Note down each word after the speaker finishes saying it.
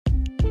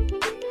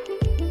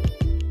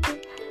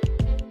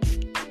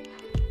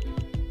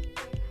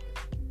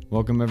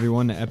Welcome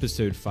everyone to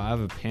episode 5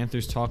 of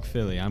Panthers Talk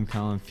Philly. I'm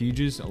Colin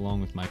Fuges along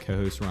with my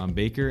co-host Ron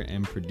Baker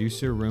and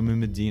producer Roman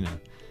Medina.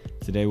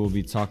 Today we'll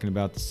be talking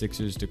about the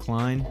Sixers'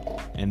 decline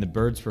and the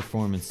Birds'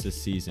 performance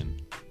this season.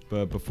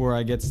 But before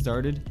I get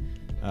started,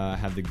 I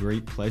have the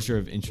great pleasure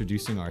of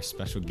introducing our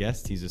special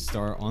guest. He's a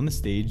star on the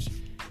stage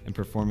and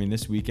performing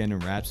this weekend in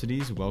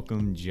Rhapsodies.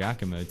 Welcome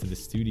Giacomo to the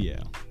studio.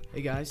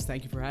 Hey guys,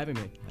 thank you for having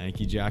me. Thank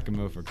you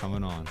Giacomo for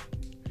coming on.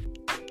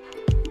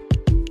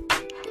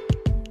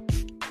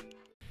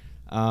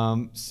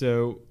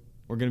 So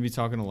we're going to be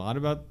talking a lot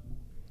about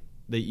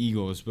the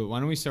Eagles, but why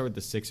don't we start with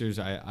the Sixers?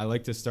 I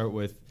like to start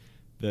with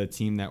the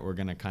team that we're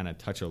going to kind of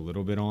touch a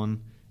little bit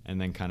on and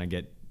then kind of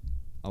get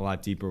a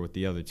lot deeper with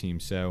the other team.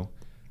 So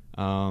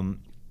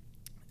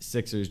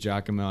Sixers,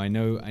 Giacomo, I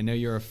know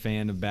you're a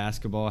fan of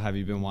basketball. Have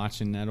you been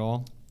watching at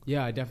all?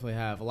 Yeah, I definitely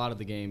have. A lot of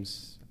the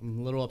games. I'm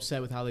a little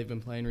upset with how they've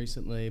been playing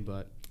recently,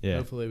 but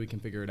hopefully we can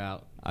figure it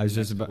out. I was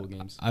just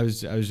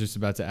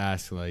about to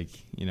ask, what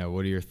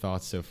are your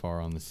thoughts so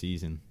far on the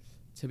season?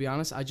 To be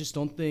honest, I just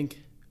don't think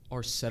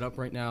our setup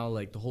right now,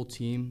 like the whole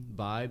team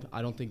vibe,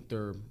 I don't think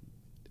they're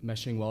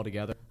meshing well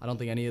together. I don't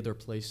think any of their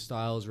play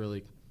styles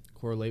really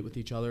correlate with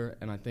each other,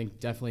 and I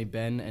think definitely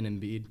Ben and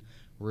Embiid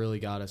really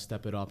got to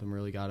step it up and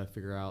really got to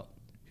figure out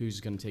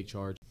who's going to take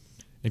charge.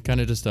 And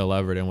kind of just to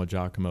elaborate on what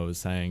Giacomo was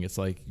saying, it's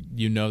like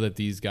that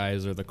these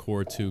guys are the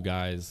core two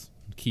guys,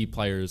 key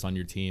players on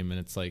your team, and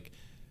it's like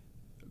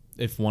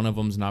if one of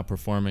them's not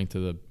performing to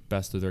the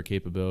best of their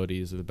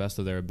capabilities or the best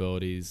of their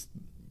abilities,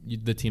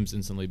 the team's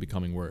instantly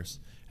becoming worse.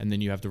 And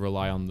then you have to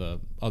rely on the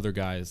other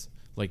guys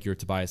like your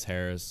Tobias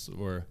Harris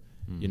or,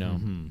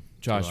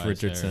 Josh Tobias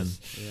Richardson.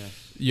 Yeah.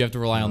 You have to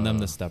rely on them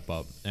to step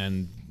up.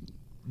 And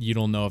you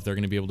don't know if they're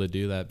going to be able to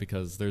do that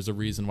because there's a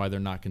reason why they're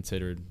not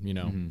considered,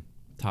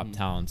 top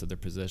talents at their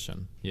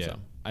position. Yeah. So.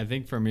 I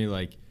think for me,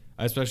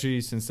 especially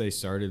since they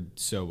started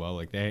so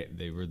well,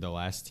 they were the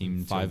last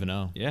team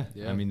 5-0. Yeah.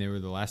 I mean, they were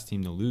the last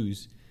team to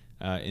lose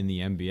in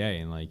the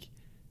NBA, and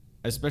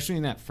especially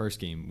in that first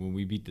game when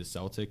we beat the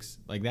Celtics,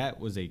 that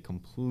was a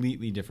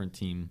completely different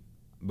team,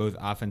 both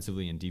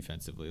offensively and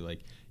defensively.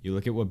 You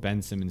look at what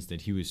Ben Simmons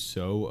did; he was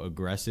so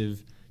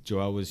aggressive.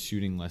 Joel was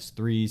shooting less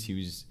threes.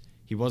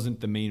 He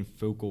wasn't the main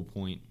focal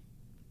point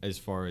as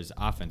far as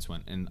offense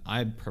went, and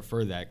I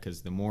prefer that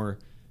because the more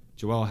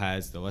Joel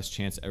has, the less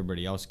chance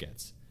everybody else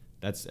gets.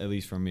 That's, at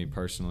least for me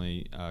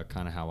personally,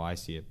 kind of how I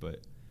see it.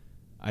 But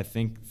I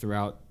think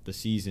throughout the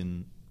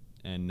season,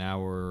 and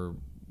now we're,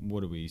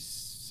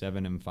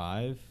 7-5?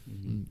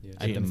 Mm-hmm. Yeah.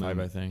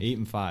 8-5, I think.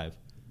 8-5.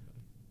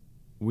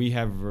 We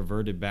have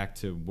reverted back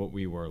to what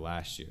we were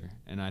last year.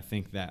 And I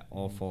think that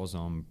all falls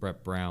on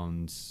Brett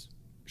Brown's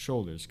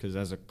shoulders because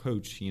as a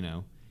coach,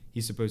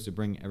 he's supposed to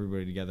bring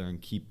everybody together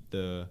and keep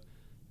the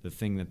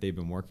thing that they've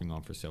been working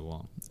on for so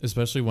long.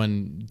 Especially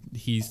when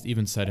he's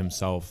even said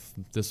himself,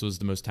 this was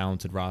the most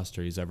talented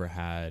roster he's ever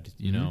had.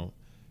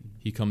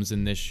 He comes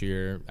in this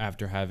year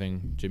after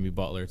having Jimmy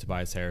Butler,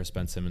 Tobias Harris,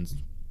 Ben Simmons,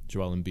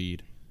 Joel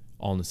Embiid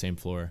all on the same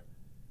floor.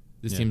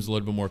 This team's a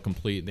little bit more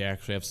complete. They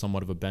actually have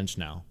somewhat of a bench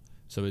now.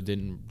 So it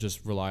didn't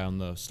just rely on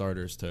the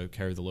starters to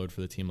carry the load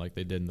for the team like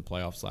they did in the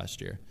playoffs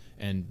last year.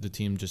 And the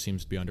team just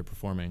seems to be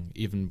underperforming,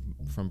 even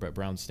from Brett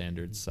Brown's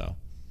standards. So.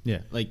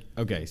 Yeah.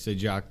 Okay, so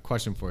Jock,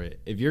 question for you.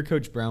 If you're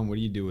Coach Brown, what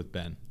do you do with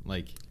Ben?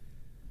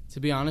 To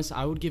be honest,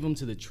 I would give him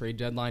to the trade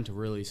deadline to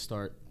really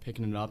start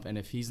picking it up. And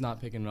if he's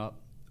not picking it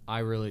up, I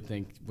really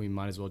think we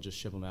might as well just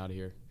ship him out of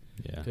here.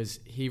 Yeah. Because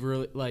he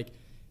really,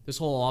 this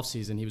whole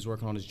offseason, he was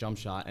working on his jump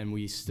shot, and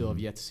we still have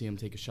yet to see him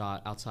take a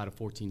shot outside of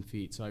 14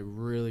 feet. So I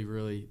really,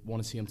 really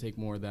want to see him take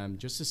more of them,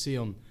 just to see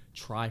him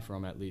try for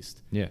them at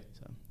least. Yeah.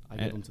 So I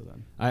give him to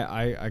them.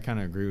 I kind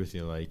of agree with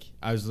you.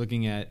 I was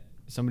looking at,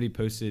 somebody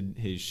posted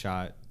his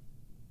shot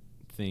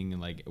thing,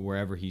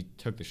 wherever he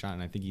took the shot,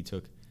 and I think he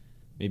took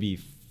maybe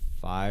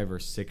 5 or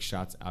 6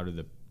 shots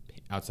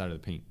outside of the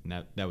paint,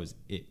 and that was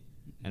it.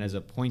 And as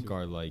a point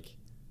guard,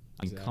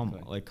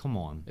 come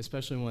on.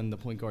 Especially when the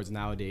point guards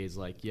nowadays,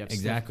 you have Steph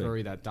Exactly.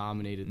 Curry that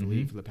dominated the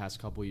league for the past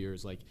couple of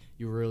years.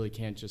 You really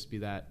can't just be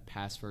that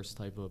pass-first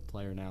type of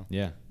player now.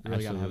 Yeah, you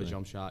really got to have a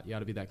jump shot. You got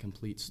to be that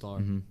complete star.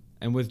 Mm-hmm.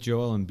 And with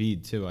Joel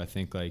Embiid too, I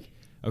think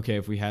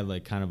if we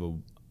had kind of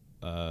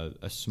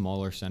a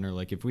smaller center,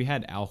 if we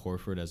had Al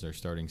Horford as our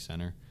starting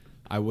center,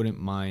 I wouldn't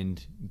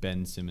mind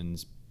Ben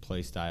Simmons'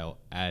 play style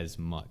as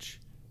much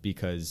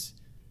because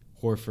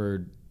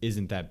Horford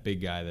isn't that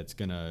big guy that's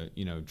gonna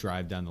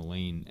drive down the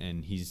lane,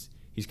 and he's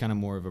kind of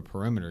more of a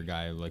perimeter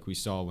guy like we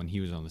saw when he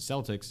was on the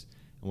Celtics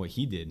and what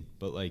he did.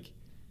 But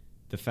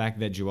the fact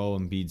that Joel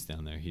Embiid's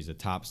down there, he's a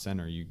top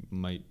center, you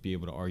might be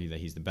able to argue that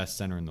he's the best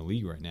center in the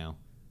league right now.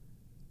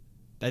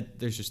 That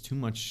there's just too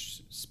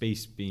much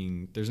space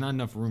there's not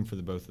enough room for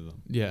the both of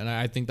them. Yeah, and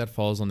I think that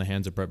falls on the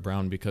hands of Brett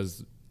Brown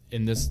because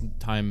in this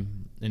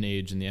time and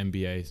age in the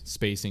NBA,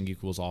 spacing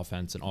equals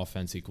offense and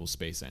offense equals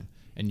spacing.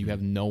 And you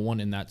have no one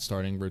in that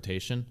starting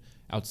rotation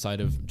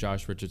outside of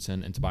Josh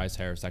Richardson and Tobias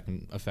Harris that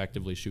can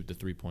effectively shoot the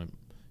three-point,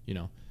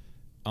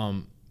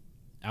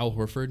 Al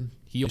Horford,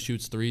 he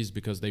shoots threes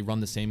because they run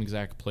the same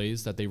exact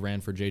plays that they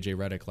ran for J.J.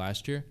 Redick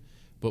last year.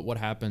 But what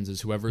happens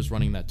is whoever's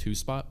running that 2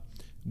 spot,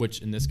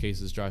 which in this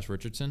case is Josh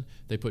Richardson,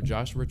 they put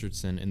Josh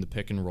Richardson in the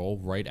pick and roll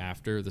right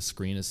after the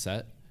screen is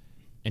set,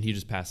 and he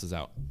just passes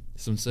out.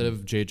 So instead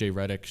of J.J.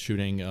 Redick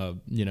shooting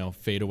a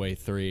fadeaway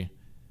 3,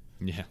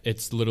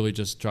 it's literally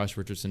just Josh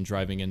Richardson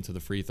driving into the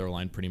free throw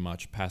line pretty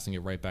much, passing it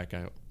right back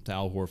out to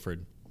Al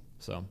Horford.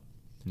 So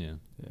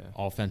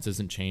offense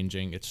isn't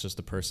changing. It's just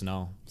the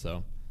personnel.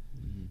 So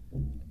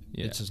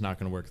it's just not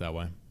going to work that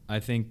way. I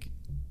think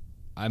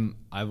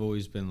I've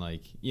always been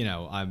like,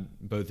 I'm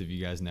both of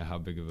you guys know how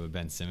big of a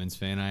Ben Simmons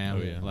fan I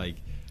am. Like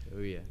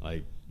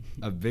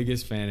a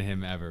biggest fan of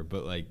him ever.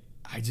 But like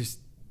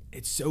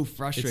it's so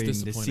frustrating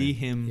to see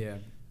him. Yeah.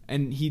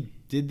 And he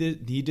did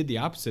the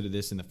opposite of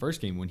this in the first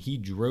game. When he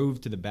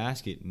drove to the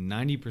basket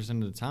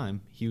 90% of the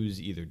time, he was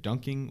either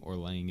dunking or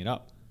laying it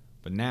up.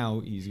 But now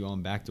he's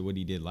going back to what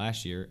he did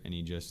last year, and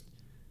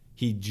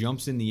he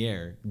jumps in the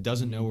air,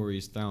 doesn't know where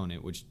he's throwing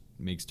it, which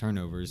makes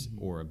turnovers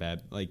or a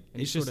bad and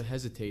he sort of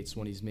hesitates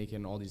when he's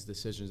making all these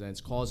decisions, and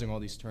it's causing all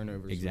these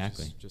turnovers.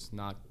 Exactly, which is just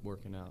not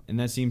working out. And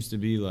that seems to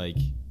be like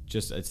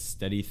just a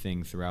steady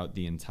thing throughout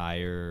the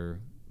entire,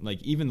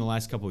 like even the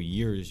last couple of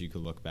years. You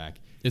could look back.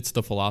 It's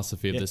the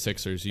philosophy of the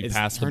Sixers. You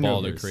pass the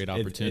ball to create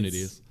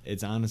opportunities.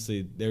 It's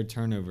honestly, their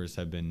turnovers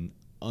have been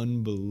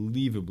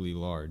unbelievably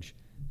large.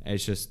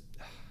 It's just,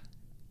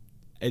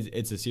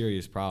 it's a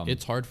serious problem.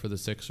 It's hard for the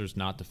Sixers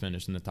not to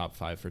finish in the top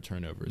 5 for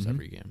turnovers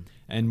every game.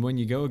 And when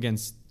you go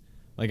against,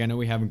 like I know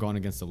we haven't gone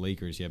against the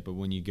Lakers yet, but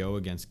when you go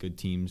against good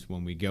teams,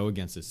 when we go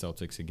against the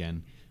Celtics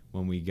again,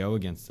 when we go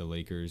against the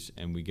Lakers,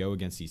 and we go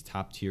against these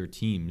top-tier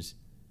teams,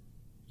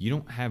 you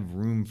don't have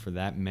room for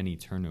that many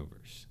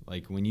turnovers.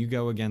 Like when you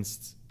go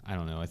against, I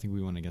don't know, I think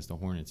we went against the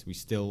Hornets. We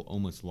still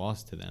almost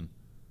lost to them.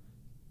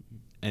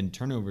 And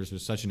turnovers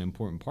was such an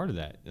important part of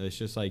that. It's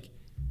just like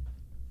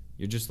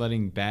you're just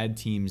letting bad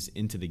teams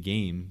into the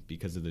game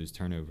because of those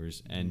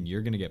turnovers, and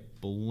you're going to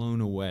get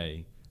blown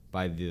away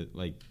by the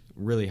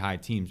really high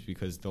teams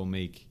because they'll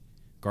make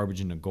garbage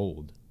into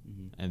gold,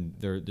 and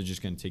they're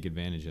just going to take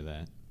advantage of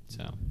that.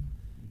 So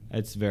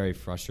it's very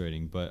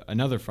frustrating. But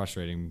another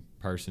frustrating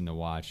person to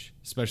watch,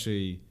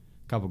 especially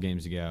a couple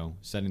games ago,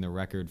 setting the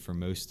record for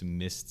most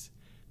missed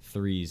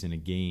threes in a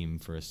game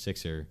for a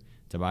Sixer,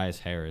 Tobias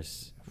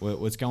Harris.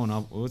 What's going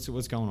on? What's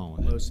going on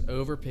with him? Most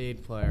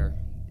overpaid player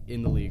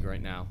in the league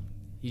right now.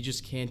 He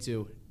just can't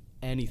do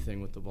anything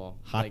with the ball.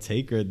 Hot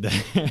take right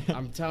there.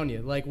 I'm telling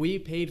you, we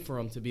paid for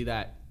him to be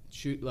that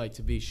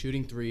to be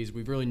shooting threes.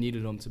 We've really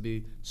needed him to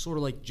be sort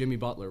of like Jimmy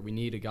Butler. We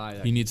need a guy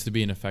that he needs to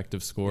be an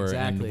effective scorer.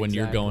 And when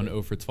you're going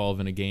 0 for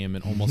 12 in a game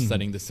and almost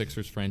setting the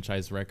Sixers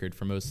franchise record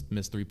for most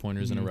missed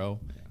 3-pointers in a row,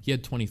 he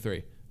had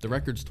 23. The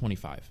record's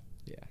 25.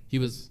 Yeah, he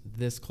was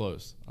this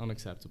close.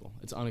 Unacceptable.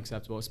 It's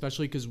unacceptable,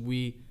 especially because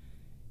we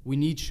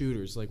need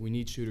shooters. We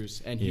need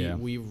shooters,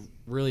 and we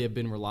really have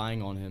been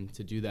relying on him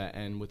to do that.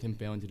 And with him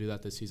failing to do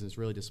that this season, it's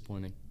really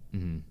disappointing.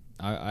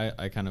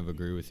 I kind of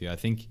agree with you. I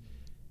think,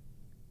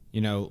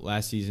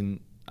 last season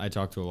I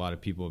talked to a lot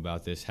of people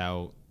about this,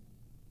 how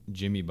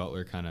Jimmy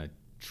Butler kind of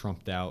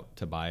trumped out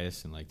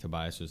Tobias, and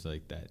Tobias was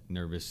that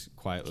nervous,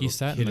 quiet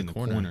little kid in the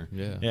corner.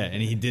 Yeah,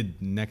 and he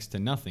did next to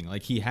nothing.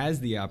 He has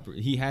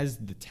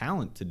the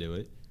talent to do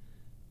it,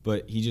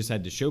 but he just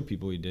had to show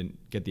people he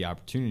didn't get the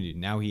opportunity.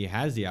 Now he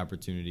has the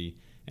opportunity,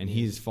 and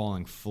he's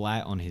falling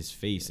flat on his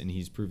face, and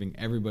he's proving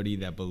everybody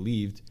that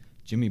believed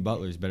Jimmy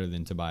Butler's better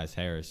than Tobias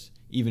Harris,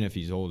 even if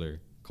he's older,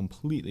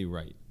 completely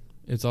right.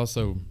 It's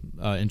also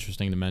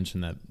interesting to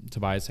mention that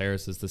Tobias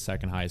Harris is the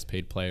second highest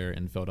paid player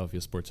in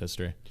Philadelphia sports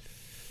history,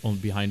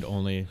 behind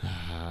only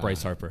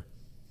Bryce Harper.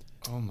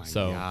 Oh my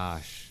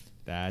gosh.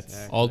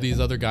 That's all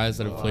these other guys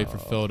that have played for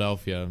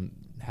Philadelphia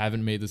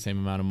haven't made the same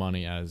amount of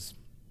money as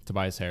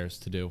Tobias Harris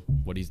to do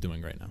what he's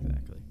doing right now.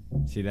 Exactly.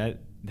 See,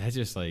 that's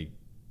just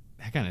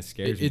that kind of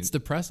scares me. It's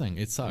depressing.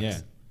 It sucks. Yeah.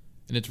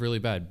 And it's really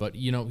bad. But,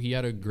 he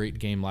had a great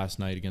game last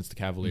night against the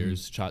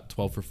Cavaliers, shot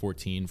 12 for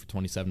 14 for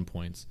 27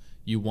 points.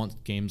 You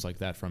want games like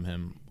that from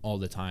him all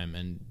the time,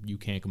 and you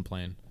can't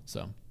complain.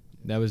 So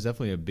that was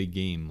definitely a big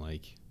game,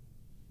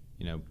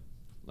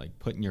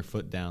 putting your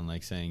foot down,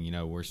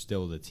 saying, we're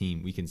still the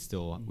team.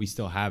 We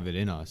still have it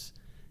in us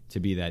to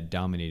be that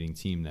dominating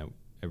team that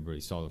everybody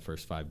saw the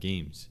first 5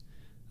 games.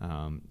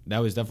 That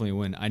was definitely a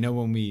win. I know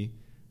when we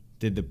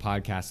did the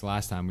podcast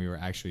last time, we were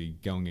actually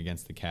going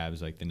against the Cavs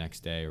the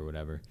next day or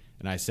whatever,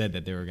 and I said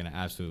that they were going to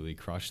absolutely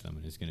crush them,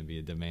 and it's going to be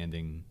a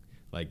demanding,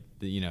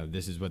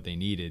 this is what they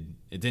needed.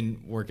 It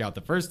didn't work out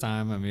the first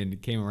time. I mean,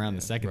 it came around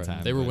the second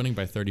time. They were winning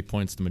by 30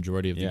 points the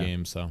majority of the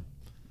game, so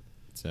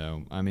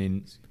I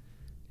mean,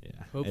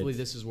 hopefully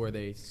this is where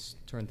they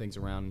turn things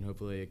around, and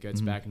hopefully it gets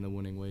back in the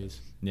winning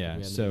ways. Yeah,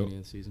 at the beginning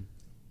of the season.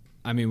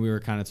 I mean, we were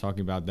kind of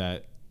talking about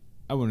that.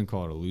 I wouldn't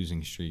call it a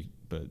losing streak,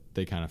 but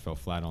they kind of fell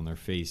flat on their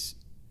face.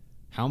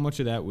 How much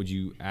of that would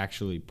you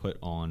actually put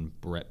on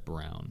Brett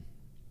Brown?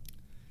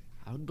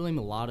 I would blame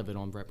a lot of it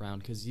on Brett Brown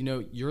because,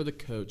 you're the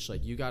coach.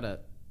 You got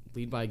to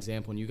lead by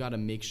example, and you got to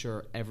make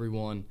sure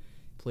everyone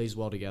plays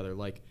well together.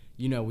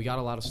 We got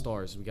a lot of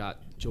stars. We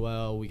got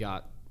Joel, we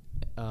got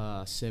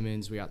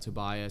Simmons, we got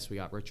Tobias, we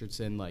got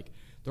Richardson.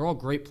 they're all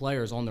great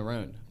players on their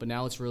own, but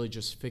now it's really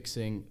just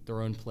fixing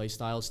their own play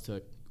styles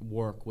to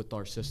work with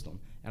our system.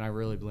 And I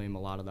really blame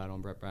a lot of that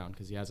on Brett Brown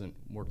because he hasn't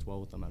worked well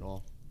with them at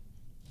all.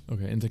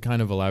 Okay, and to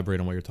kind of elaborate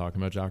on what you're talking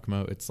about,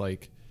 Giacomo, it's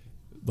like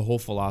the whole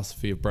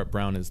philosophy of Brett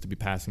Brown is to be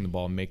passing the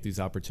ball and make these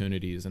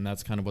opportunities, and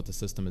that's kind of what the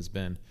system has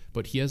been.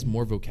 But he has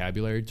more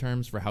vocabulary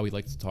terms for how he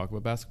likes to talk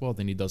about basketball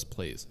than he does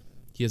plays.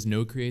 He has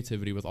no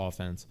creativity with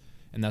offense,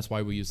 and that's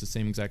why we use the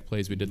same exact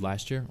plays we did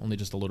last year, only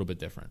just a little bit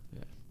different.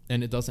 Yeah.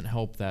 And it doesn't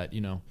help that,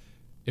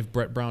 if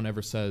Brett Brown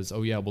ever says,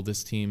 oh, yeah, well,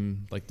 this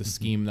team, like the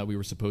scheme that we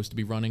were supposed to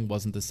be running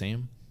wasn't the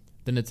same,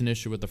 then it's an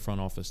issue with the front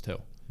office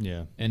too.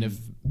 Yeah. And if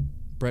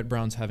Brett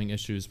Brown's having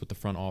issues with the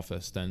front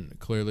office, then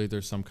clearly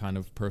there's some kind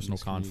of personal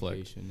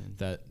conflict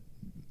that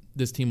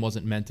this team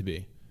wasn't meant to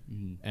be.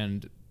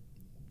 And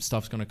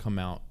stuff's going to come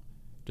out.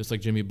 Just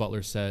like Jimmy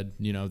Butler said,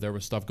 there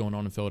was stuff going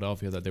on in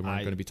Philadelphia that they weren't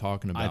going to be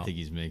talking about. I think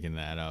he's making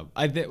that up.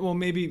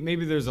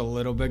 Maybe there's a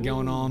little bit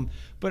going on,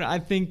 but I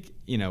think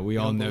we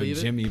all know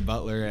Jimmy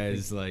Butler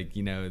as the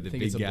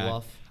big guy.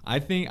 Bluff? I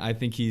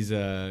think he's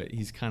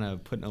kind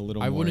of putting a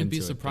little. I more wouldn't be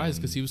into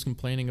surprised because he was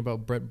complaining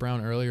about Brett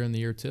Brown earlier in the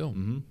year too.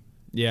 Mm-hmm.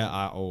 Yeah.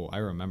 I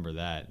remember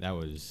that. That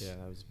was.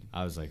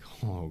 I was like,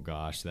 oh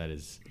gosh, that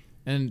is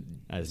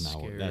not.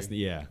 Scary. That's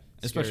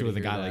especially with a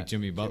guy like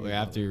Jimmy Butler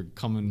after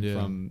coming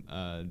from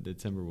the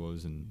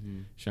Timberwolves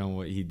and showing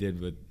what he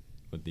did with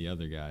the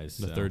other guys,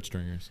 the third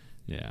stringers.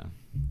 Yeah,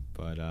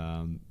 but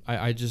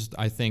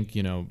I think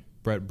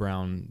Brett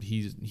Brown,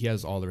 he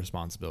has all the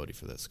responsibility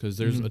for this because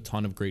there's a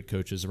ton of great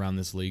coaches around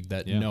this league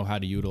that know how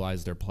to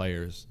utilize their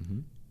players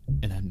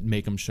and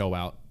make them show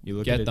out.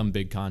 Get them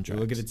big contracts.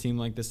 You look at a team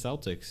like the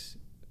Celtics.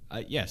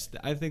 Yes,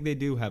 I think they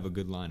do have a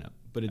good lineup,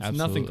 but it's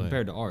nothing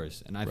compared to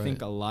ours. And I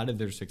think a lot of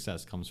their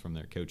success comes from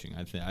their coaching.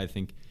 I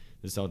think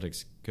the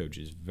Celtics coach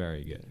is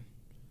very good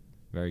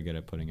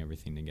at putting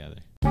everything together.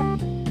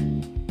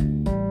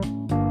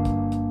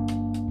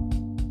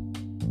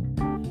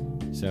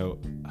 So,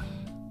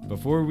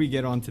 before we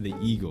get on to the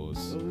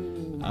Eagles,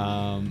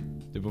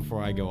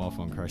 before I go off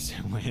on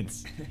Carson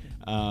Wentz,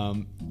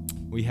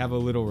 we have a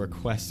little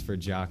request for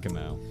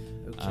Giacomo.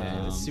 Okay,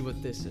 let's see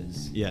what this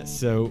is. Yeah,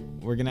 so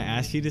we're going to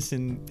ask you to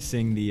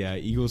sing the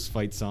Eagles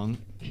fight song.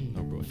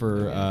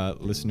 For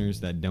listeners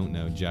that don't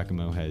know,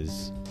 Giacomo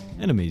has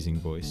an amazing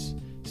voice.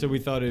 So we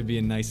thought it would be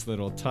a nice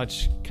little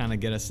touch, kind of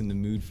get us in the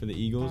mood for the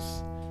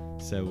Eagles.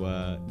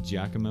 So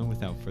Giacomo,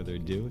 without further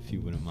ado, if you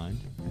wouldn't mind.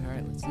 All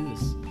right, let's do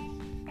this.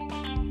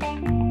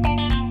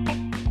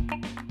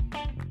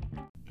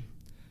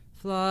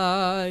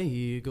 Fly,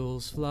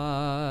 Eagles,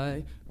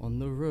 fly, on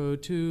the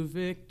road to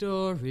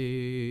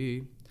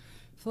victory.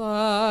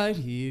 Fight,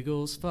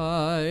 Eagles,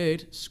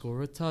 fight,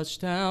 score a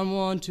touchdown,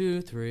 1,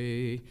 2,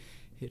 3.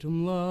 Hit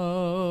 'em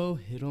low,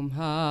 hit 'em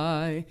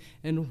high,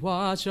 and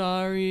watch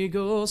our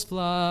Eagles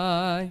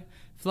fly.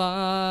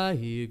 Fly,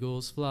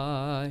 Eagles,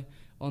 fly,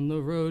 on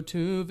the road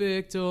to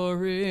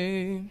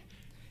victory.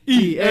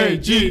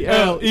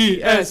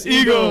 EAGLES,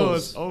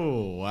 Eagles!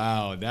 Oh,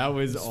 wow, that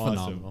was awesome.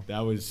 Phenomenal. That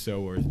was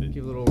so worth it.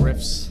 Give little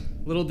riffs,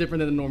 a little different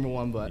than the normal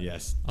one, but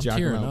yes, I'm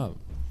tearing up.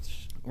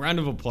 Round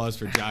of applause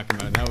for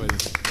Giacomo. That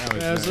was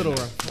a little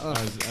rough.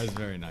 That was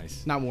very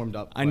nice. Not warmed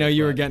up. I know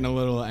you were getting a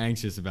little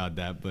anxious about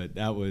that, but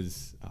that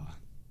was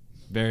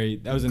that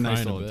was a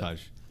nice little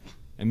touch.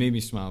 It made me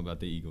smile about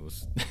the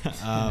Eagles.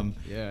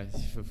 Yeah.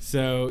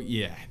 So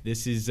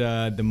this is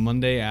the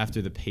Monday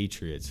after the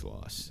Patriots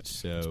loss.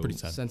 So it's pretty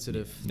sad.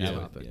 Sensitive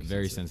topic. Yeah,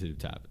 very sensitive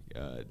topic.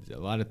 A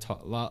lot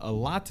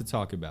to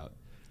talk about.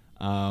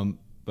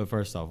 But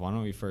first off, why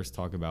don't we first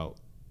talk about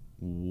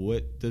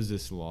what does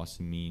this loss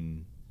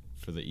mean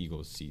for the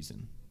Eagles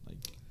season?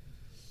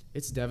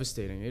 It's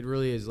devastating. It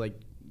really is.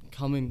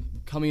 Coming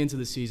into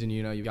the season,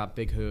 you got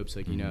big hopes.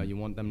 You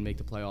want them to make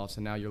the playoffs,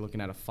 and now you're looking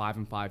at a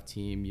 5-5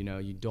 team.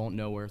 You don't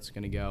know where it's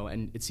going to go,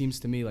 and it seems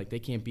to me like they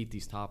can't beat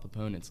these top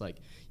opponents.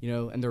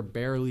 And they're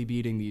barely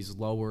beating these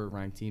lower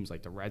ranked teams,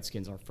 like the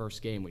Redskins. Our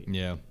first game, we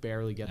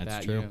barely get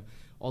that's that. True.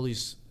 All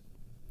these,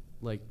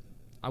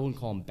 I wouldn't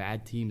call them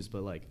bad teams,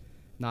 but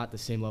not the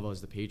same level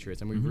as the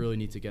Patriots. And we really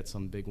need to get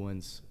some big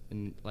wins.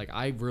 And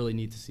I really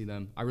need to see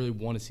them. I really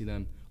want to see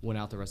them win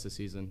out the rest of the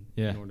season.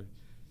 Yeah. In order.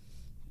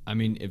 I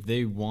mean, if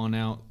they won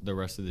out the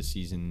rest of the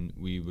season,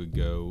 we would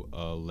go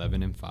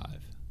 11-5.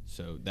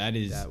 So that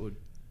would.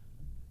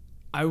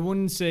 I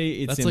wouldn't say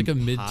it's. That's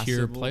impossible, a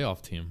mid-tier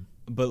playoff team.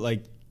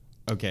 But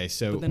okay,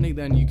 so. But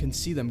then you can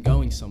see them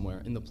going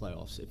somewhere in the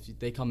playoffs if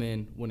they come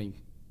in winning.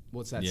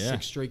 What's that?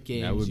 6 straight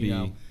games. That would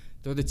be.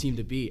 They're the team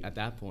to beat at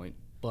that point.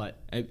 But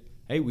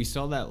hey, we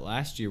saw that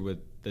last year with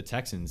the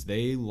Texans.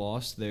 They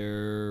lost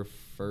their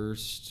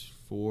first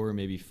 4,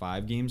 maybe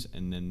 5 games,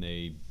 and then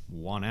they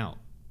won out.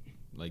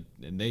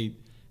 And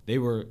they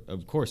were,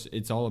 of course,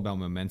 it's all about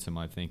momentum,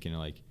 I think.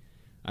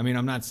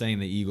 I'm not saying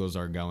the Eagles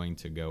are going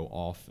to go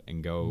off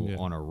and go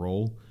on a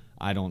roll.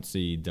 I don't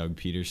see Doug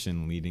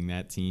Peterson leading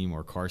that team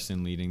or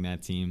Carson leading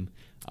that team.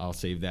 I'll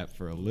save that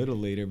for a little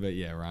later, but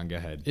yeah, Ron, go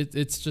ahead.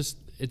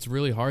 It's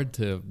really hard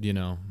to,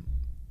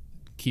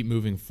 keep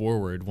moving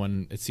forward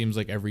when it seems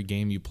like every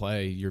game you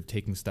play, you're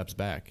taking steps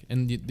back.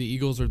 And the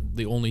Eagles are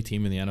the only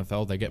team in the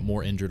NFL that get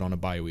more injured on a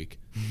bye week.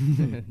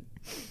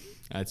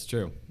 That's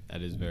true.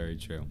 That is very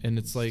true. And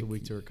it's like a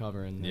week to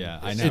recover. And yeah,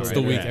 I know. It's right,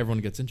 the week right.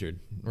 everyone gets injured.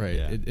 Right.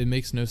 Yeah. It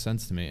makes no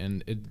sense to me.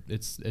 And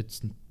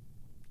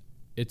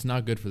it's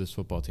not good for this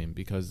football team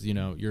because, you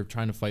know, you're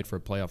trying to fight for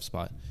a playoff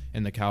spot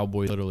and the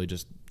Cowboys literally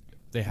just,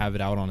 they have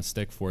it out on a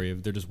stick for you.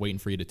 They're just waiting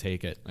for you to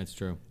take it. That's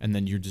true. And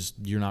then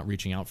you're not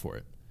reaching out for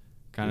it.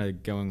 Kind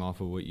of going off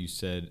of what you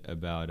said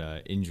about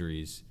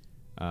injuries,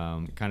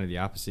 kind of the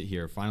opposite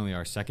here. Finally,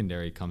 our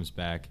secondary comes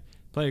back.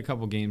 Play a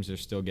couple games, they're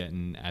still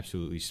getting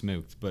absolutely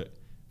smoked. But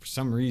for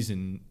some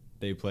reason,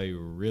 they play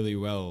really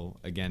well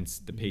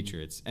against the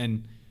Patriots.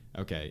 And,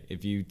 okay,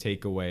 if you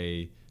take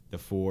away the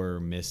 4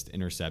 missed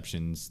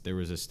interceptions, there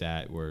was a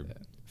stat where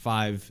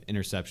 5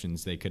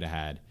 interceptions they could have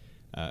had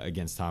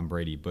against Tom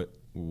Brady. But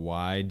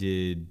why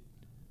did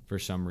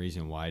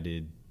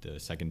the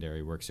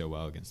secondary work so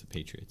well against the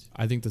Patriots?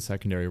 I think the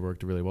secondary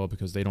worked really well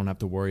because they don't have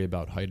to worry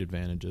about height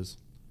advantages.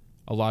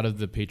 A lot of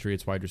the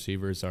Patriots wide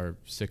receivers are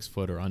 6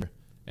 foot or under,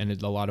 and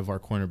a lot of our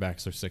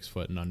cornerbacks are 6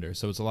 foot and under.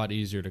 So it's a lot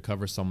easier to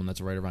cover someone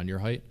that's right around your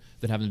height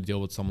than having to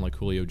deal with someone like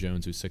Julio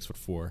Jones, who's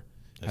 6'4",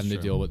 having to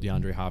deal with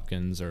DeAndre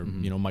Hopkins or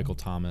you know, Michael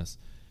Thomas,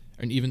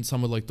 and even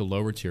some of like the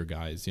lower tier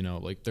guys. You know,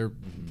 like they're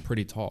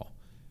pretty tall.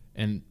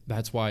 And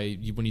that's why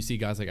when you see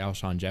guys like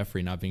Alshon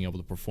Jeffrey not being able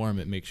to perform,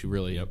 it makes you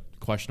really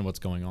question what's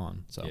going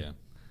on. So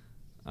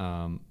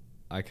yeah,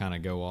 I kind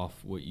of go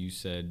off what you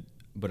said,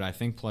 but I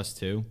think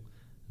 +2,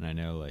 and I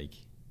know like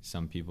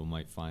some people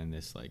might find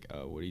this like,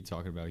 oh, what are you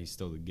talking about? He's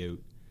still the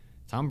GOAT.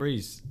 Tom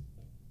Brady's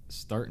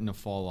starting to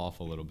fall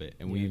off a little bit,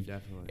 and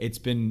it's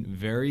been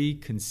very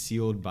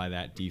concealed by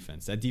that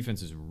defense. That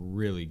defense is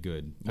really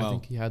good. I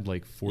think he had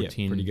like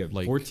 14, pretty good.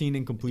 like 14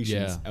 incompletions.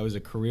 Yeah. That was a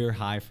career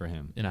high for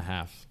him. In a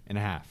half.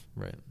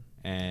 Right.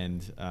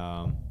 And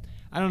I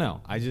don't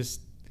know. I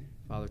just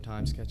Father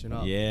Time's catching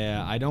up.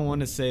 Yeah, I don't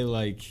want to say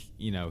like,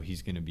 you know,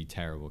 he's going to be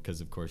terrible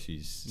because of course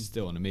he's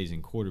still an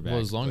amazing quarterback.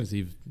 Well, as long as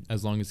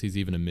he's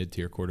even a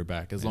mid-tier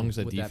quarterback, as long as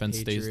that defense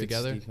stays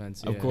together.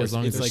 Of course, as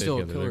long as it's they're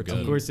like together, they're good.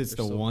 Of course, it's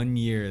the one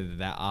year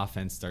that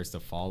offense starts to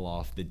fall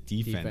off. The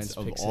defense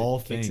of all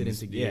things,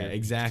 yeah,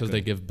 exactly. Because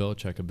they give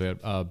Belichick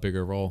a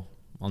bigger role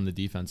on the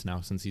defense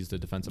now since he's the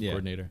defensive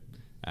coordinator.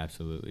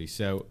 Absolutely.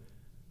 So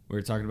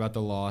we're talking about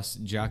the loss.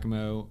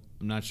 Giacomo,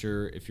 I'm not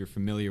sure if you're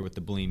familiar with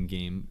the blame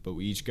game, but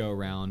we each go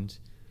around,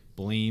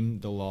 blame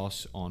the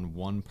loss on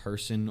one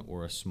person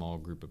or a small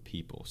group of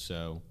people.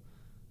 So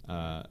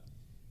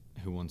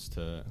who wants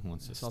to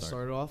So start? I'll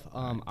start it off.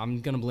 Right.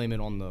 I'm going to blame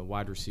it on the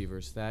wide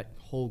receivers. That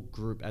whole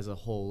group as a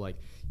whole, like,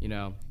 you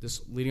know,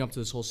 this leading up to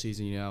this whole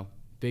season, you know,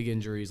 big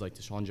injuries like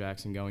Deshaun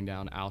Jackson going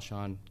down,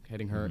 Alshon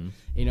getting hurt.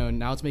 You know, and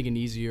now it's making it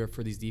easier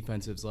for these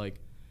defensives. Like,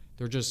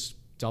 they're just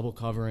double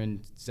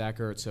covering Zach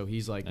Ertz, so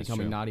he's like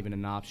becoming not even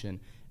an option.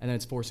 And then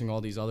it's forcing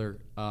all these other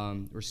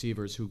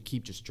receivers who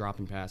keep just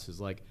dropping passes.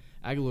 Like,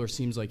 Aguilar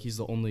seems like he's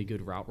the only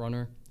good route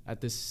runner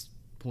at this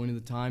point of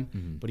the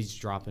time, but he's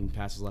dropping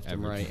passes left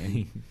and right.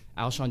 And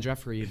Alshon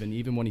Jeffrey,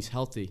 even when he's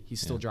healthy,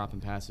 he's still dropping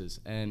passes.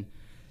 And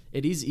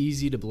it is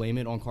easy to blame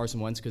it on Carson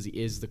Wentz because he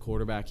is the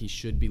quarterback. He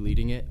should be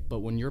leading it. But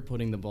when you're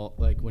putting the ball,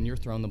 like when you're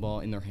throwing the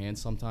ball in their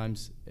hands,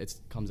 sometimes it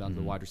comes down to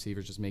the wide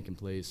receivers just making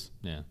plays.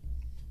 Yeah.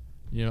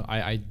 You know,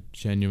 I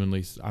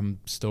genuinely, I'm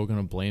still going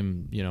to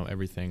blame, you know,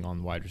 everything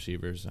on wide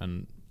receivers.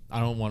 And I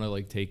don't want to,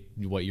 like, take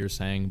what you're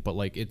saying, but,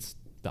 like, it's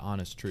the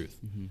honest truth.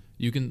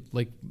 You can,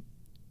 like,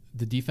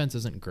 the defense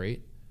isn't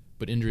great,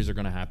 but injuries are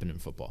going to happen in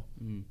football.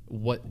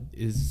 What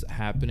is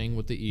happening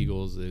with the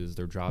Eagles is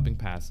they're dropping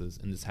passes,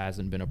 and this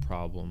hasn't been a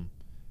problem.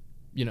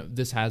 You know,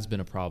 this has been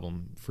a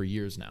problem for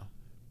years now.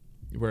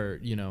 Where,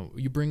 you know,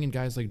 you bring in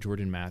guys like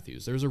Jordan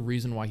Matthews. There's a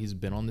reason why he's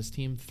been on this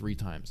team 3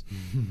 times.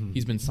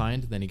 He's been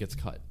signed, then he gets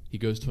cut. He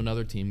goes to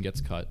another team,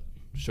 gets cut,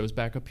 shows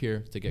back up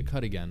here to get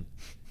cut again.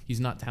 He's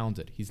not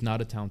talented. He's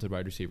not a talented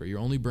wide receiver. You're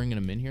only bringing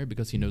him in here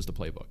because he knows the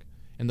playbook.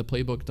 And the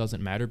playbook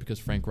doesn't matter because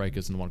Frank Reich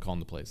isn't the one calling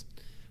the plays.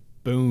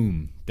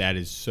 Boom. That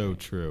is so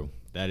true.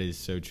 That is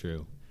so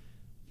true.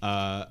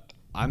 I'm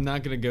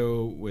not going to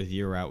go with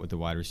your route with the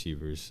wide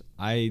receivers.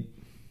 I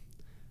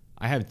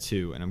have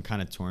 2, and I'm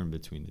kind of torn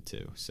between the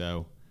 2.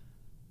 So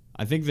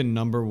I think the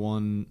number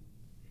one,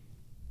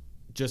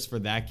 just for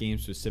that game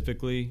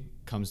specifically,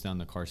 comes down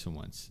to Carson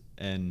Wentz.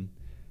 And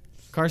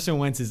Carson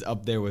Wentz is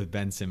up there with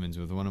Ben Simmons,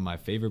 with one of my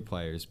favorite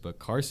players. But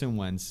Carson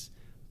Wentz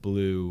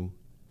blew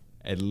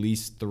at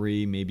least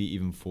 3, maybe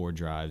even 4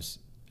 drives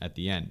at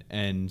the end.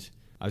 And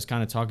I was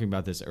kind of talking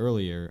about this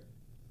earlier.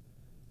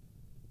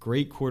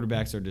 Great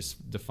quarterbacks are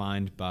just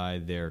defined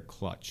by their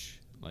clutch.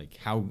 Like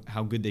how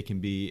good they can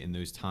be in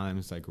those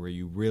times, like where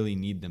you really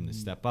need them to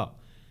step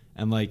up.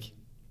 And like,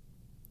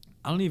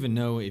 I don't even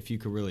know if you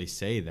could really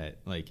say that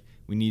like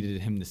we needed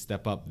him to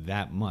step up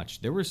that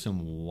much. There were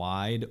some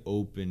wide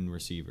open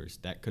receivers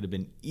that could have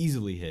been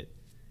easily hit,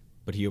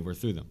 but he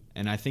overthrew them.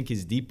 And I think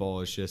his deep ball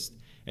is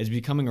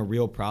becoming a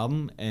real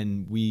problem.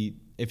 And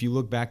if you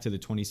look back to the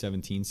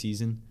 2017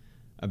 season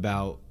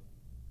about,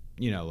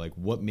 you know, like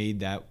what made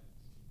that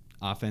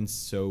offense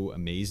so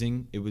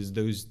amazing. It was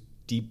those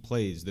deep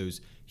plays,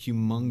 those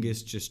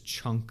humongous just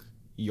chunk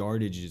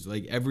yardages,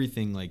 like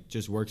everything like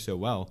just worked so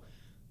well.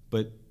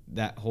 But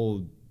that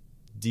whole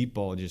deep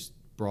ball just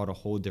brought a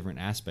whole different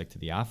aspect to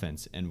the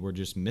offense, and we're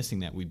just missing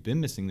that. We've been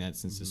missing that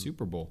since the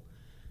Super Bowl,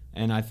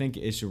 and I think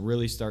it's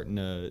really starting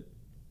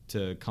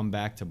to come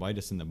back to bite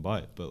us in the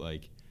butt. But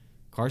like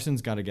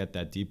Carson's got to get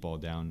that deep ball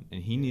down,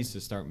 and he needs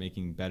to start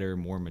making better,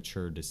 more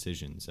mature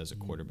decisions as a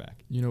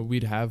quarterback.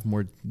 We'd have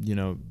more,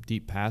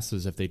 deep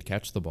passes if they'd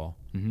catch the ball.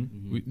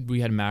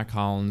 We had Mac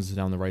Hollins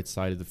down the right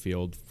side of the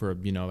field for,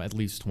 at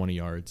least 20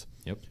 yards.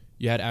 Yep.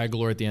 You had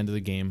Aguilar at the end of the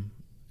game,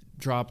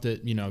 dropped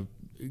it,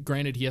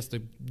 granted he has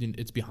to,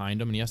 it's behind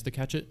him and he has to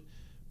catch it,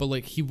 but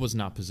like he was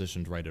not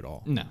positioned right at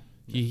all. No.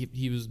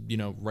 He was,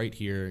 right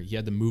here. He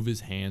had to move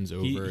his hands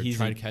over,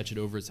 try to catch it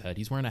over his head.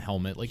 He's wearing a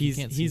helmet. Like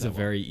he's a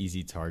very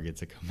easy target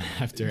to come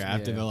after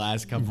the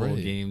last couple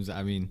of games.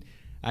 I mean,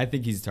 I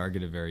think he's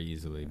targeted very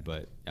easily,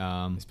 but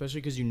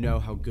especially because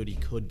how good he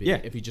could be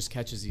if he just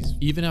catches these.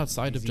 Even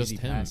outside of just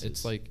him, passes.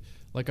 it's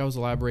like I was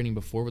elaborating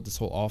before with this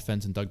whole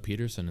offense and Doug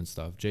Peterson and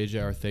stuff. JJ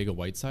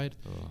Arcega-Whiteside,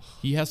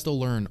 he has to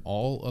learn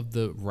all of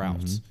the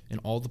routes and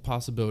all the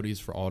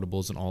possibilities for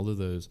audibles and all of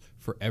those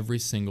for every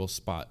single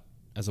spot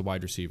as a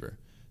wide receiver.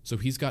 So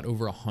he's got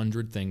over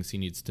 100 things he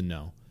needs to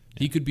know. Yeah.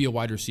 He could be a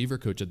wide receiver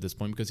coach at this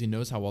point because he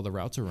knows how all the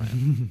routes are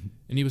ran.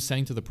 And he was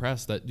saying to the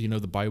press that,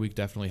 the bye week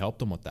definitely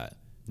helped him with that.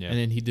 Yeah. And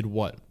then he did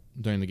what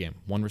during the game?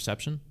 1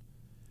 reception?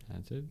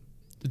 That's it.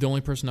 The only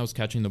person that was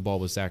catching the ball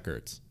was Zach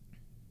Ertz.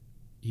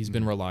 He's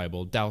been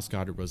reliable. Dallas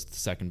Goedert was the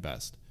second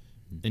best.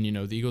 And,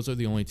 the Eagles are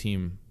the only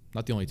team,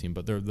 not the only team,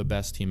 but they're the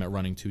best team at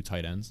running 2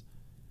 tight ends.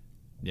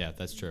 Yeah,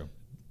 that's true.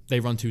 They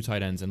run 2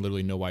 tight ends and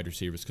literally no wide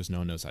receivers because no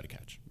one knows how to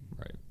catch.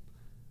 Right.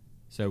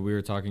 So we've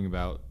been talking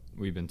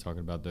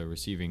about the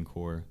receiving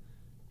core,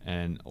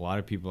 and a lot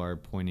of people are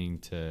pointing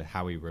to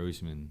Howie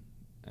Roseman,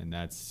 and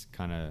that's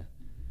kind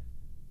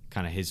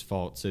of his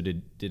fault. So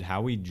did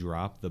Howie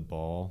drop the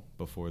ball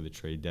before the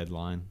trade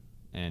deadline?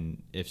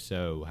 And if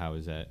so, how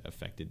has that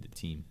affected the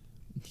team?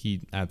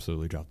 He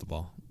absolutely dropped the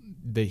ball.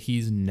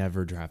 He's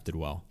never drafted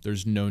well.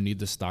 There's no need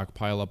to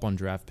stockpile up on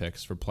draft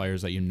picks for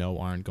players that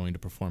aren't going to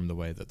perform the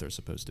way that they're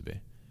supposed to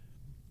be.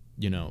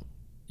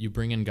 You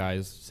bring in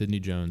guys, Sidney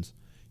Jones.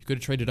 You could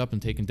have traded up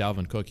and taken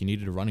Dalvin Cook. You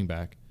needed a running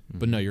back.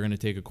 But no, you're going to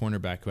take a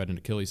cornerback who had an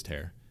Achilles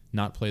tear,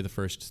 not play the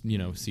first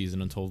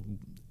season until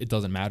it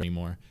doesn't matter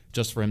anymore,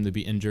 just for him to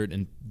be injured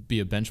and be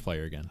a bench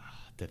player again.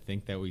 To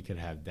think that we could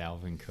have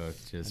Dalvin Cook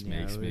just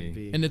makes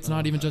me... And it's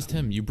not even just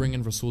him. You bring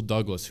in Rasul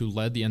Douglas, who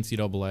led the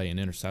NCAA in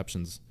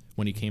interceptions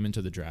when he came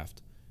into the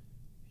draft.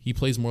 He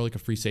plays more like a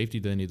free safety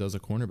than he does a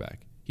cornerback.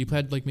 He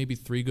had like maybe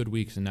 3 good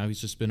weeks, and now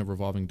he's just been a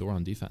revolving door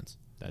on defense.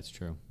 That's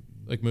true.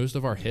 Like most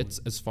of our hits,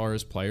 as far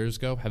as players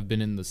go, have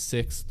been in the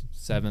 6th,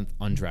 7th,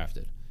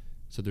 undrafted.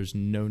 So there's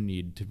no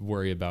need to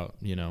worry about,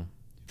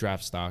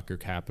 draft stock or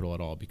capital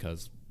at all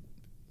because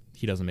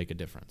he doesn't make a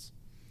difference.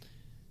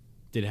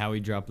 Did Howie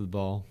drop the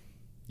ball?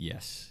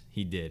 Yes,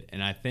 he did.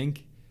 And I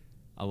think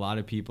a lot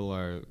of people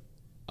are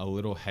a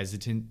little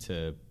hesitant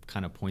to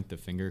kind of point the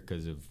finger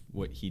because of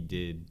what he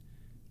did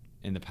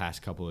in the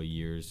past couple of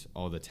years,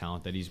 all the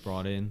talent that he's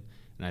brought in.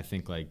 And I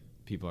think like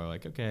people are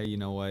like, okay, you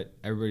know what?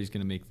 Everybody's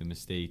going to make the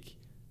mistake.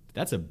 But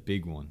that's a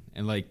big one.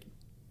 And like,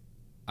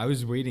 I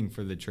was waiting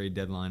for the trade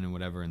deadline and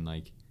whatever. And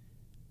like,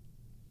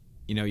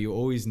 you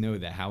always know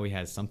that Howie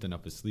has something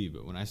up his sleeve.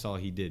 But when I saw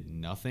he did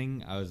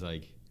nothing, I was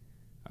like,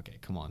 okay,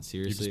 come on,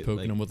 seriously. You're just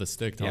poking him with a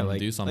stick, telling him to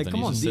do something. Like,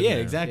 come on,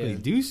 exactly. Yeah.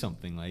 Do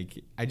something.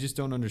 Like, I just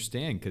don't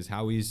understand because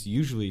Howie's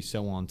usually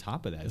so on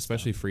top of that.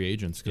 Especially free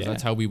agents, because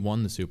that's how we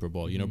won the Super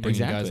Bowl. Bringing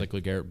guys like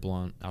LeGarrette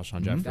Blount,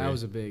 Alshon Jeffrey. That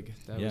was a big.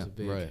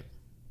 Right.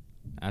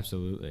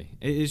 Absolutely.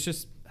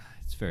 It's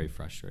very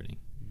frustrating.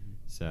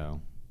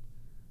 So,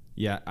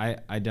 yeah,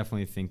 I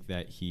definitely think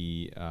that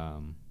he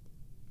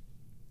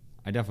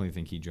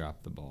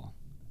dropped the ball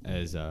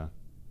as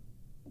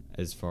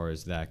far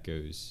as that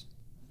goes.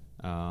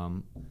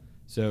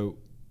 So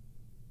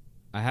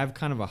I have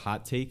kind of a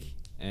hot take,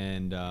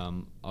 and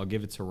I'll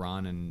give it to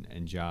Ron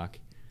and Jock.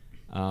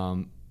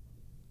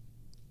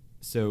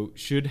 So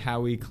should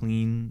Howie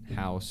clean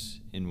house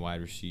in the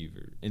wide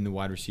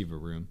receiver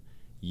room?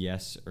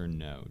 Yes or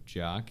no?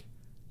 Jock,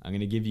 I'm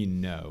going to give you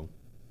no.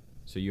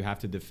 So you have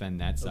to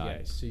defend that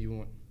side.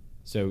 Okay,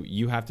 so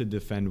you have to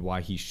defend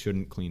why he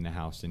shouldn't clean the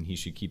house and he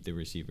should keep the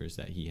receivers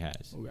that he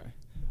has.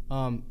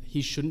 Okay.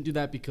 He shouldn't do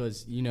that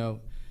because,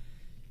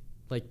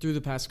 like through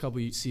the past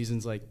couple of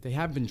seasons, like they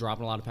have been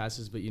dropping a lot of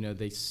passes, but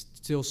they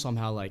still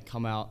somehow like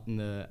come out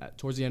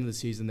towards the end of the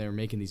season. They're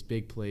making these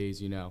big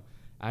plays.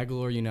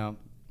 Aguilar,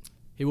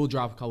 he will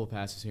drop a couple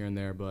passes here and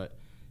there, but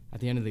at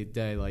the end of the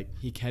day, like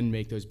he can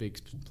make those big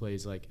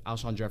plays. Like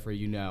Alshon Jeffrey,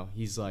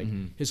 he's like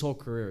his whole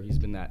career he's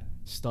been that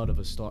stud of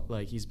a star.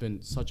 Like he's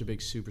been such a big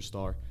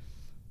superstar.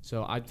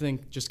 So I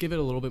think just give it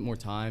a little bit more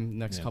time,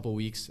 next couple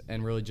weeks,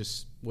 and really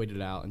just wait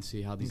it out and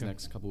see how these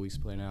next couple weeks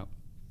play out.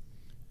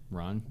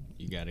 Ron,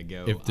 you got to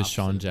go. If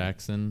Deshaun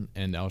Jackson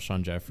and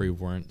Alshon Jeffrey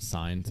weren't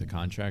signed to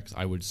contracts,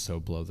 I would so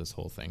blow this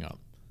whole thing up.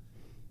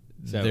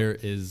 So there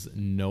is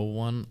no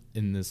one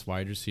in this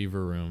wide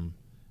receiver room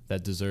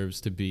that deserves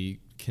to be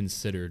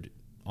considered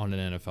on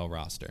an NFL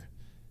roster.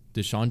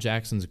 Deshaun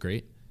Jackson's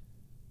great.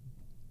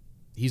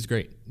 He's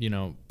great,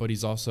 but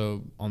he's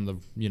also on the,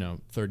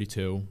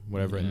 32,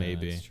 whatever it may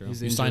be.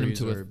 His You signed him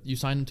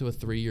injuries to a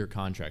 3-year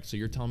contract. So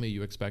you're telling me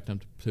you expect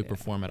him to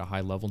perform at a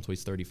high level until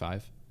he's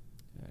 35?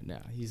 No,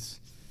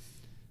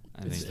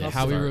 I think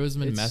Howie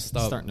Roseman messed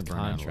up starting to burn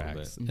out a little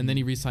contracts. bit. And then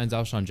he re-signs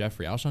Alshon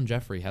Jeffrey. Alshon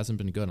Jeffrey hasn't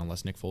been good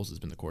unless Nick Foles has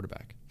been the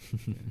quarterback.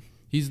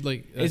 He's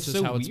like, that's It's just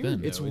so how it's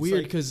weird, been. It's though. It's weird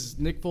like- because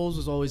Nick Foles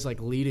was always like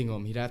leading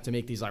them. He'd have to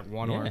make these like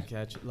one-arm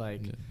catch,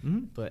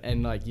 but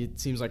it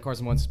seems like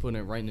Carson Wentz is putting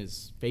it right in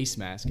his face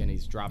mask and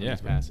he's dropping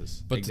his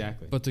passes. But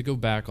Exactly. But to go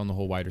back on the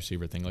whole wide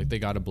receiver thing, like they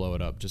got to blow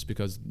it up just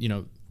because,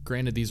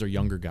 granted these are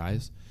younger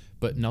guys,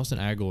 but Nelson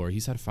Aguilar,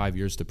 he's had 5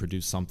 years to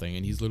produce something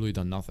and he's literally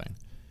done nothing.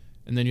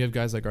 And then you have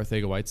guys like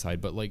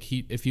Arcega-Whiteside, but like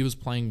if he was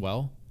playing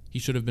well, he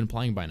should have been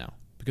playing by now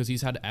because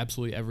he's had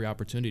absolutely every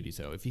opportunity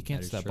to. If he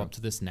can't step up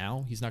to this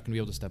now, he's not going to be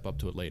able to step up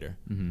to it later.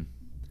 Mm-hmm.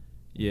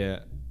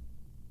 Yeah,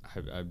 I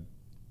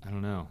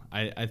don't know.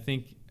 I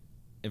think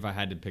if I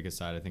had to pick a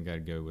side, I think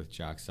I'd go with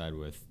Jock's side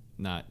with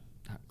not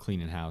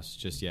cleaning house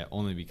just yet,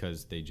 only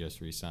because they just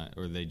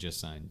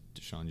signed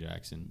Deshaun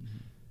Jackson. Mm-hmm.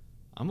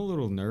 I'm a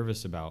little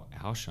nervous about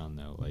Alshon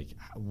though. Like,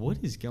 what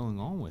is going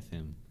on with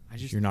him?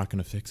 You're not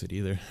going to fix it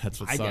either. That's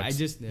what sucks.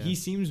 He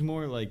seems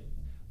more like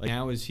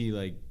now is he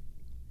like,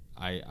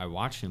 I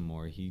watch him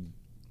more. He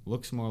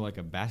looks more like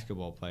a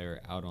basketball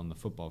player out on the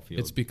football field.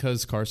 It's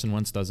because Carson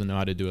Wentz doesn't know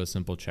how to do a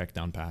simple check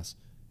down pass.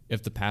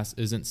 If the pass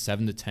isn't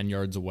 7 to 10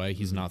 yards away,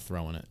 he's not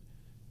throwing it.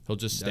 He'll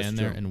just stand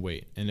there and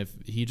wait. And if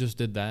he just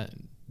did that,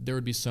 there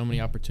would be so many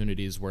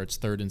opportunities where it's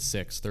 3rd and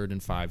 6, 3rd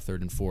and 5,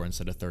 3rd and 4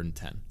 instead of 3rd and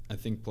 10. I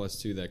think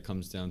plus two that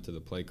comes down to the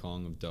play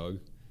calling of Doug,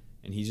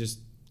 and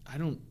I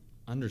don't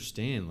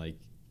understand. Like,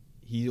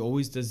 he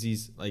always does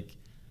these, like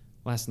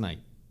last night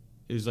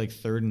it was like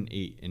 3rd and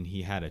 8 and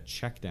he had a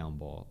check down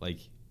ball, like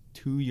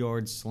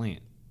 2-yard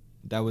slant.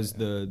 That was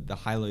the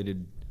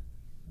highlighted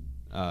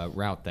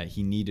route that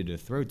he needed to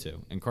throw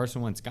to, and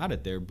Carson Wentz got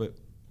it there. But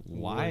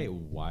why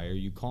are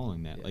you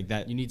calling that like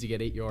that? You need to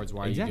get 8 yards.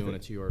 Why are you doing a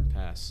 2-yard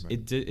pass?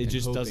 It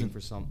just doesn't for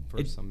some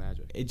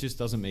magic. It just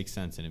doesn't make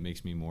sense, and it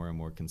makes me more and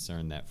more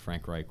concerned that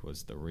Frank Reich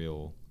was the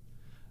real.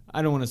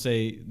 I don't want to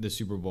say the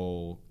Super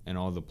Bowl and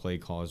all the play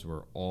calls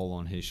were all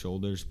on his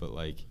shoulders, but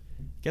like,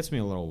 gets me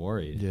a little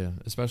worried. Yeah,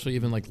 especially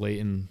even like late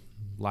in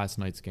last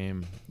night's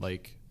game,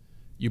 like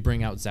you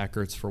bring out Zach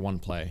Ertz for one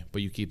play,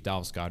 but you keep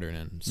Dallas Goedert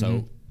in.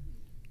 So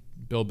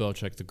Bill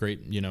Belichick, the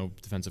great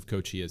defensive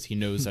coach he is, he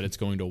knows that it's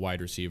going to a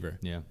wide receiver.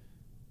 Yeah,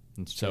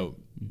 so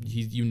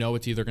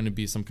it's either going to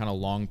be some kind of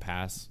long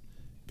pass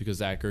because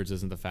Zach Ertz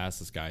isn't the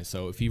fastest guy.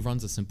 So if he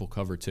runs a simple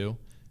cover 2,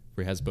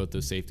 where he has both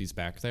those safeties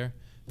back there,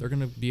 they're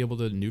going to be able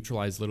to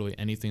neutralize literally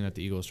anything that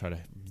the Eagles try to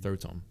throw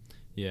to him.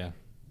 Yeah,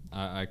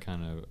 I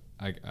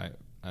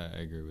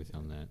agree with you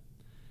on that.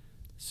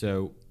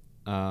 So,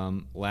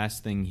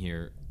 last thing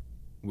here,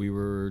 we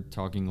were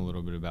talking a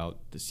little bit about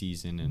the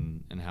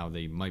season and how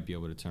they might be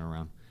able to turn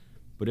around.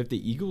 But if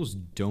the Eagles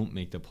don't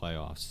make the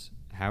playoffs,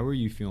 how are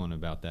you feeling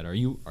about that? Are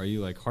you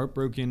like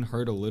heartbroken,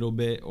 hurt a little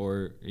bit,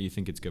 or you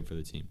think it's good for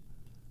the team?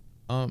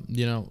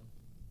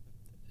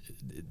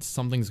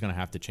 Something's going to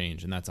have to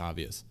change, and that's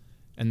obvious.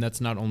 And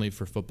that's not only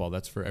for football,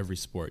 that's for every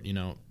sport.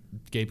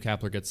 Gabe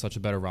Kapler gets such a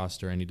better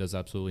roster, and he does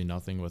absolutely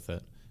nothing with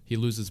it. He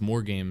loses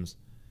more games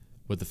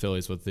with the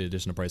Phillies with the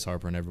addition of Bryce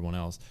Harper and everyone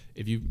else.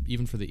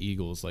 Even for the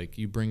Eagles, like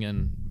you bring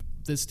in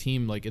this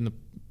team, like in the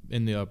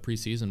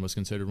preseason was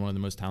considered one of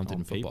the most talented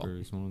in football.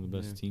 It's one of the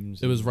best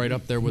teams. It was right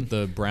up there with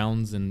the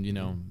Browns and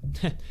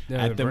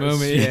at the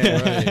moment,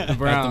 the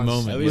Browns. At the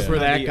moment, at least for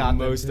that got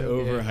most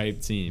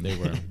overhyped team. They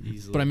were.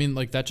 Easily. But I mean,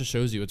 like that just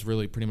shows you it's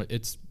really pretty much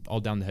it's all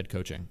down to head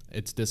coaching.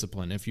 It's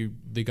discipline. If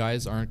the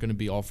guys aren't going to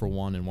be all for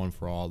one and one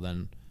for all,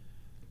 then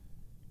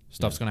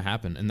stuff's going to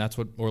happen. And that's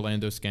what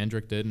Orlando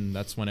Scandrick did, and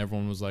that's when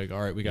everyone was like,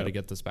 all right, we got to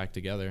get this back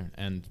together.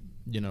 And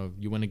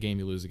you win a game,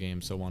 you lose a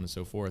game, so on and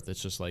so forth.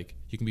 It's just like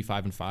you can be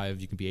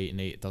 5-5, you can be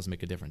 8-8. It doesn't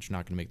make a difference. You're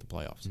not going to make the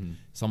playoffs.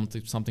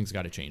 Mm-hmm. Something's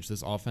got to change.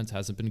 This offense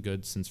hasn't been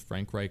good since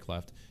Frank Reich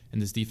left,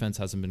 and this defense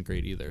hasn't been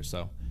great either.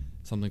 So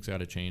something's got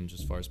to change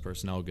as far as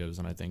personnel goes,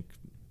 and I think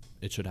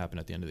it should happen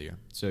at the end of the year.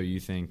 So you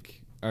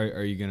think?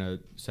 Are you gonna?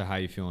 So how are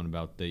you feeling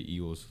about the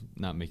Eagles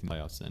not making the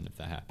playoffs then? If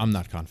that happens, I'm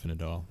not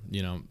confident at all.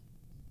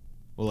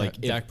 Well,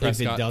 like Dak if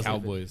Prescott, it doesn't,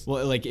 Cowboys.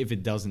 Well, like if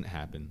it doesn't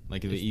happen,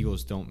 like if the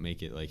Eagles don't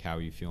make it, like how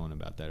are you feeling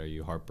about that? Are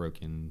you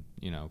heartbroken?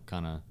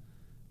 Kind of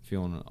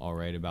feeling all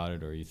right about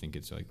it, or you think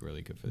it's like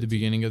really good for the team?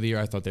 Beginning of the year?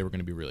 I thought they were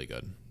going to be really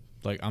good.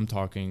 Like I'm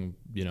talking,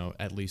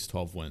 at least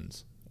 12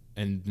 wins,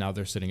 and now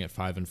they're sitting at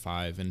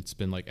 5-5, and it's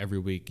been like every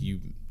week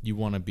you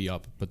want to be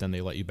up, but then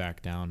they let you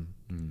back down,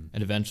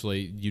 and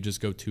eventually you just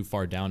go too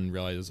far down and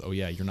realize, oh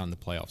yeah, you're not in the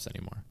playoffs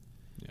anymore.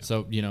 Yeah.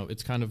 So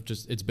it's kind of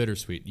just it's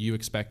bittersweet. You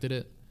expected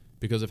it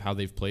because of how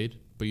they've played,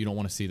 but you don't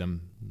want to see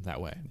them that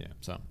way. Yeah.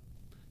 So,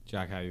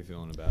 Jack, how are you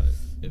feeling about it?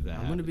 If that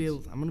I'm gonna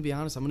be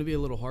honest. I'm gonna be a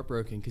little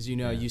heartbroken because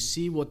you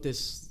see what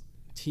this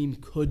team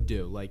could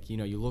do. Like,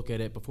 you look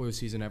at it before the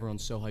season,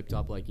 everyone's so hyped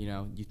up. Like,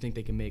 you think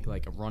they can make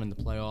like a run in the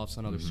playoffs,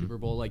 another Super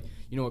Bowl. Like,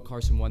 what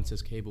Carson Wentz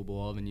is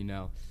capable of, and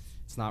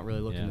it's not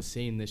really looking the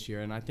same this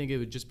year. And I think it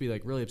would just be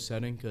like really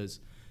upsetting because,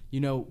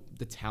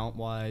 the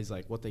talent-wise,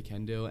 like what they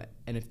can do.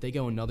 And if they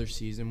go another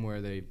season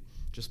where they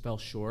just fell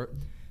short,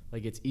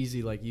 like it's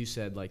easy, like you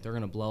said, like they're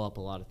going to blow up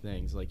a lot of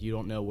things. Like you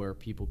don't know where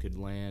people could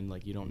land.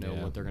 Like you don't know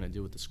what they're going to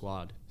do with the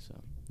squad. So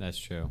that's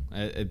true.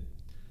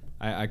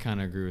 I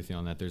kind of agree with you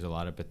on that. There's a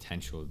lot of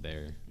potential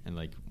there. And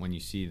like when you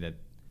see that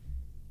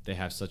they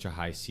have such a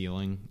high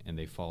ceiling and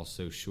they fall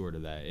so short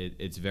of that,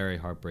 it's very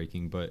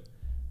heartbreaking. But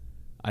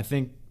I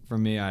think for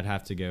me, I'd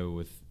have to go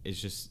with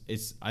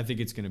I think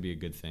it's going to be a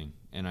good thing.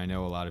 And I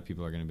know a lot of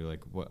people are going to be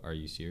like, what, are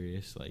you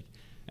serious? Like,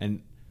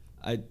 and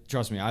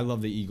trust me, I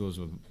love the Eagles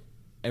with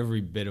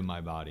every bit of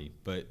my body.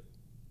 But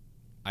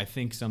I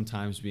think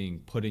sometimes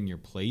being put in your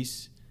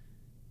place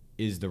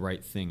is the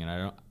right thing.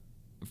 And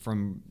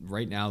from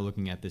right now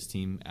looking at this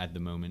team at the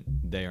moment,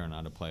 they are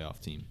not a playoff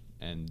team.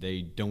 And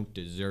they don't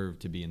deserve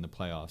to be in the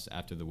playoffs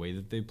after the way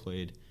that they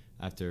played,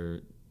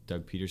 after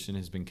Doug Peterson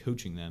has been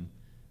coaching them.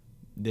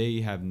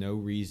 They have no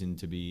reason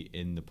to be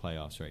in the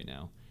playoffs right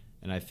now.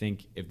 And I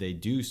think if they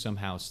do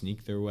somehow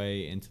sneak their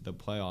way into the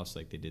playoffs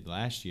like they did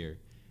last year,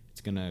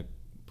 it's going to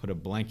put a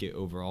blanket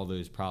over all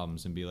those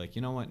problems and be like,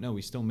 you know what? No,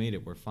 we still made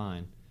it. We're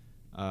fine.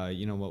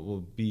 You know what?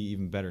 We'll be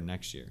even better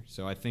next year.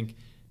 So I think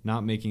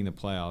not making the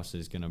playoffs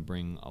is going to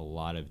bring a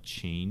lot of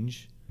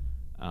change.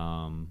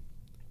 And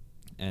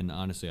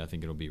honestly, I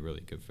think it'll be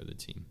really good for the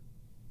team.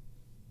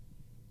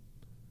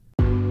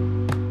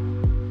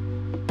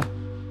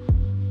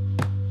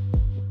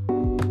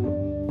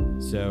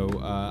 So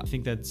I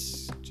think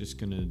that's just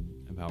going to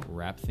about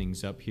wrap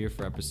things up here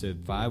for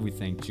episode 5. We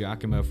thank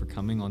Giacomo for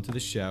coming onto the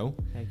show.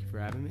 Thank you for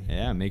having me.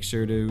 Yeah, make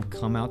sure to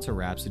come out to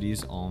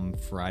Rhapsodies on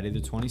Friday the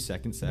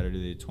 22nd,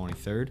 Saturday the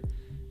 23rd,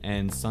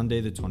 and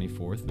Sunday the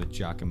 24th with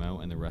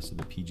Giacomo and the rest of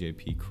the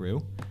PJP crew.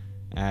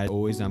 As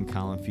always, I'm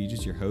Colin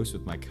Feges, your host,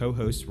 with my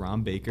co-host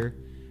Ron Baker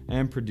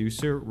and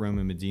producer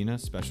Roman Medina,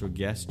 special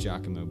guest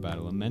Giacomo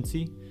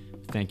Badalamenti.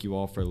 Thank you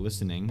all for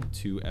listening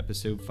to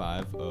episode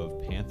 5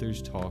 of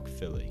Panthers Talk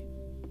Philly.